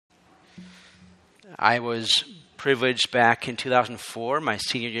I was privileged back in 2004, my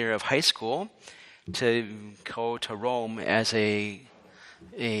senior year of high school, to go to Rome as a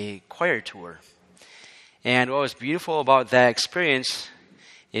choir tour. And what was beautiful about that experience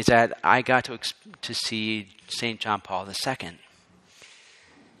is that I got to see St. John Paul II.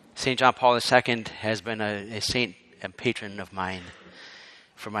 St. John Paul II has been a saint and patron of mine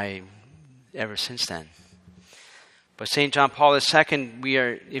ever since then. But St. John Paul II,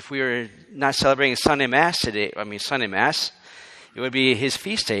 if we are not celebrating Sunday Mass, it would be his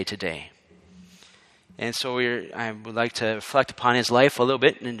feast day today. And so I would like to reflect upon his life a little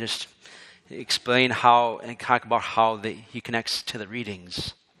bit and just explain and talk about how he connects to the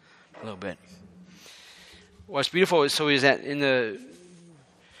readings a little bit. What's beautiful is that in the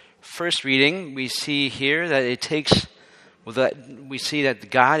first reading, we see here that we see that the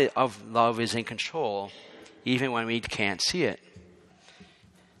God of love is in control, even when we can't see it.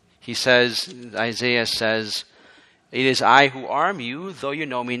 Isaiah says, "It is I who arm you, though you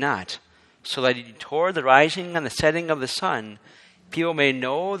know me not, so that toward the rising and the setting of the sun, people may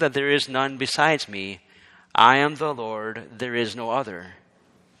know that there is none besides me. I am the Lord, there is no other."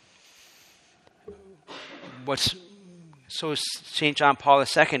 So St. John Paul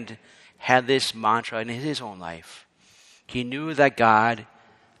II had this mantra in his own life. He knew that God,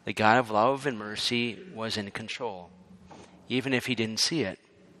 the God of love and mercy, was in control, even if he didn't see it.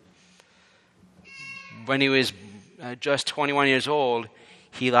 When he was just 21 years old,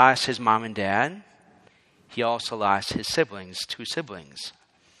 he lost his mom and dad. He also lost his two siblings.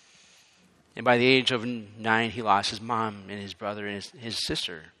 And by the age of 9, he lost his mom and his brother and his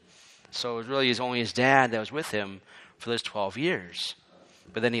sister. So it really is only his dad that was with him for those 12 years.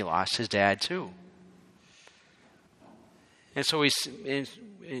 But then he lost his dad too. And so he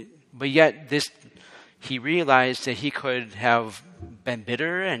realized that he could have been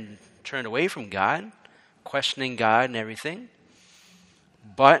bitter and turned away from God, questioning God and everything.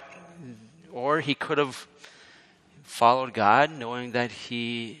 Or he could have followed God, knowing that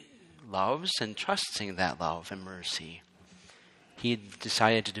he loves and trusting that love and mercy. He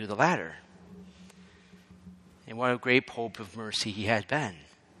decided to do the latter. And what a great Pope of mercy he had been.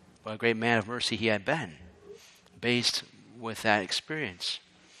 What a great man of mercy he had been, based with that experience.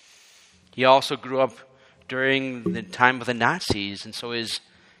 He also grew up during the time of the Nazis, and so his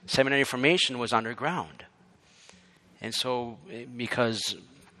seminary formation was underground. And so, because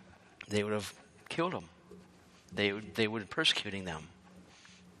they would have killed him, they would be persecuting them,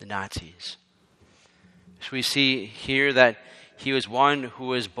 the Nazis. So we see here that he was one who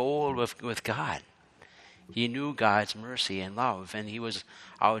was bold with God. He knew God's mercy and love, and he was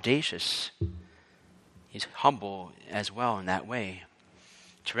audacious. He's humble as well in that way,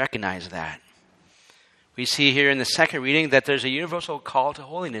 to recognize that. We see here in the second reading that there's a universal call to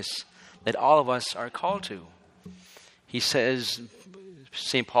holiness that all of us are called to.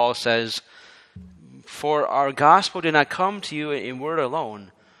 St. Paul says, "For our gospel did not come to you in word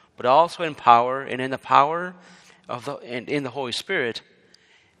alone, but also in power, and in the power and in the Holy Spirit,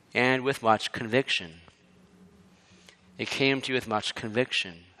 and with much conviction." It came to you with much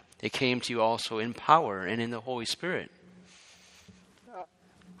conviction. It came to you also in power and in the Holy Spirit.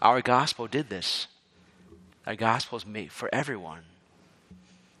 Our gospel did this. Our gospel is made for everyone.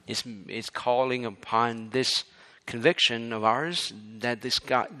 It's calling upon this conviction of ours that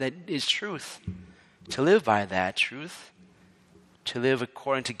that is truth. To live by that truth, to live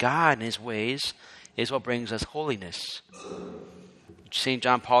according to God and his ways, is what brings us holiness. St.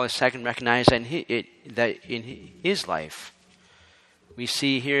 John Paul II recognized that in his life. We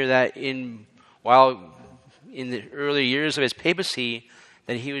see here that while in the early years of his papacy,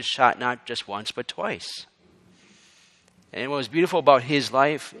 that he was shot not just once but twice. And what was beautiful about his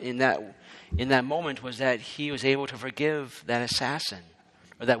life in that moment was that he was able to forgive that assassin,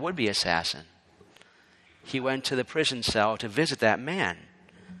 or that would-be assassin. He went to the prison cell to visit that man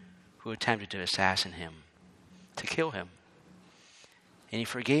who attempted to assassinate him, to kill him. And he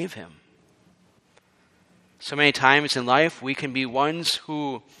forgave him. So many times in life, we can be ones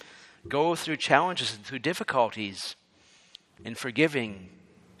who go through challenges and through difficulties in forgiving,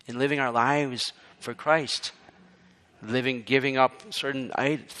 in living our lives for Christ, giving up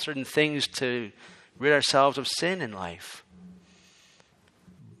certain things to rid ourselves of sin in life.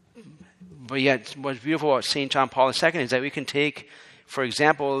 But yet, what's beautiful about St. John Paul II is that we can take, for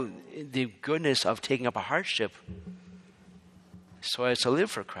example, the goodness of taking up a hardship so as to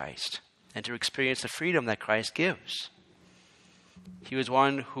live for Christ and to experience the freedom that Christ gives. He was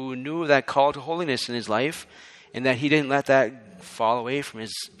one who knew that call to holiness in his life, and that he didn't let that fall away from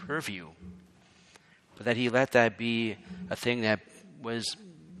his purview, but that he let that be a thing that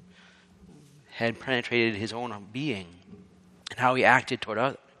had penetrated his own being and how he acted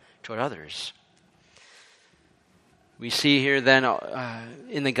toward others. We see here then,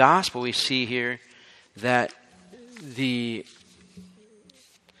 in the gospel, we see here that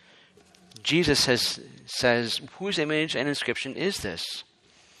Jesus says, whose image and inscription is this?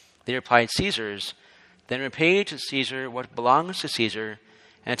 They replied, Caesar's. Then repay to Caesar what belongs to Caesar,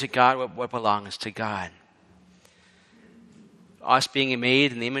 and to God what belongs to God. Us being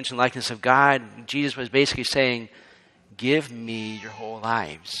made in the image and likeness of God, Jesus was basically saying, give me your whole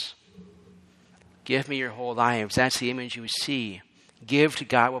lives. Give me your whole lives. That's the image you see. Give to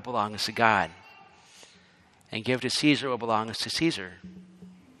God what belongs to God. And give to Caesar what belongs to Caesar.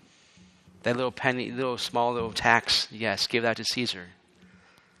 That little penny, small tax, yes, give that to Caesar.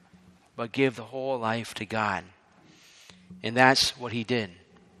 But give the whole life to God. And that's what he did.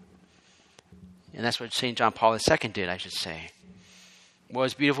 And that's what St. John Paul II did, I should say.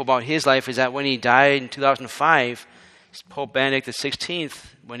 What's beautiful about his life is that when he died in 2005, Pope Benedict XVI,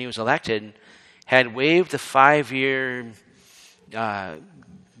 when he was elected, had waived the 5-year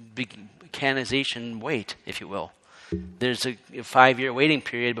canonization wait, if you will. There's a 5-year waiting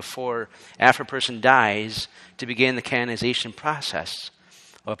period after a person dies to begin the canonization process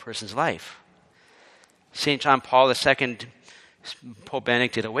of a person's life. St. John Paul II, Pope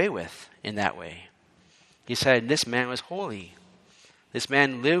Benedict did away with in that way. He said, this man was holy. This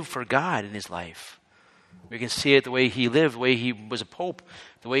man lived for God in his life. We can see it the way he lived, the way he was a pope,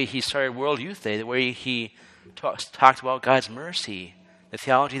 the way he started World Youth Day, the way he talked about God's mercy, the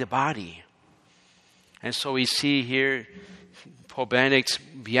theology of the body. And so we see here Pope Benedict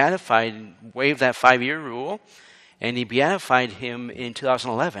waived that 5-year rule, and he beatified him in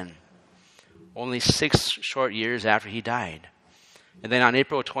 2011, only 6 short years after he died. And then on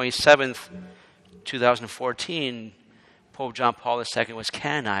April 27th, 2014, Pope John Paul II was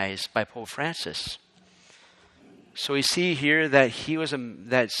canonized by Pope Francis. So we see here that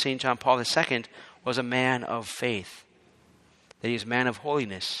that St. John Paul II was a man of faith, that he was a man of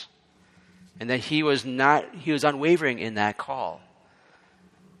holiness, and that he was unwavering in that call.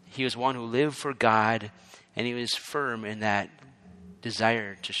 He was one who lived for God, and he was firm in that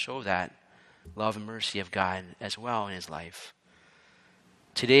desire to show that love and mercy of God as well in his life.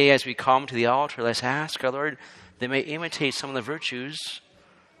 Today, as we come to the altar, let's ask our Lord that may imitate some of the virtues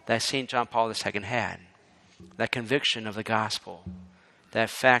that St. John Paul II had. That conviction of the gospel. That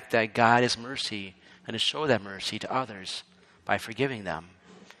fact that God is mercy, and to show that mercy to others by forgiving them.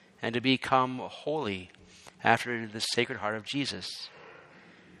 And to become holy after the Sacred Heart of Jesus.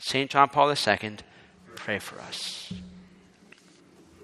 St. John Paul II, pray for us.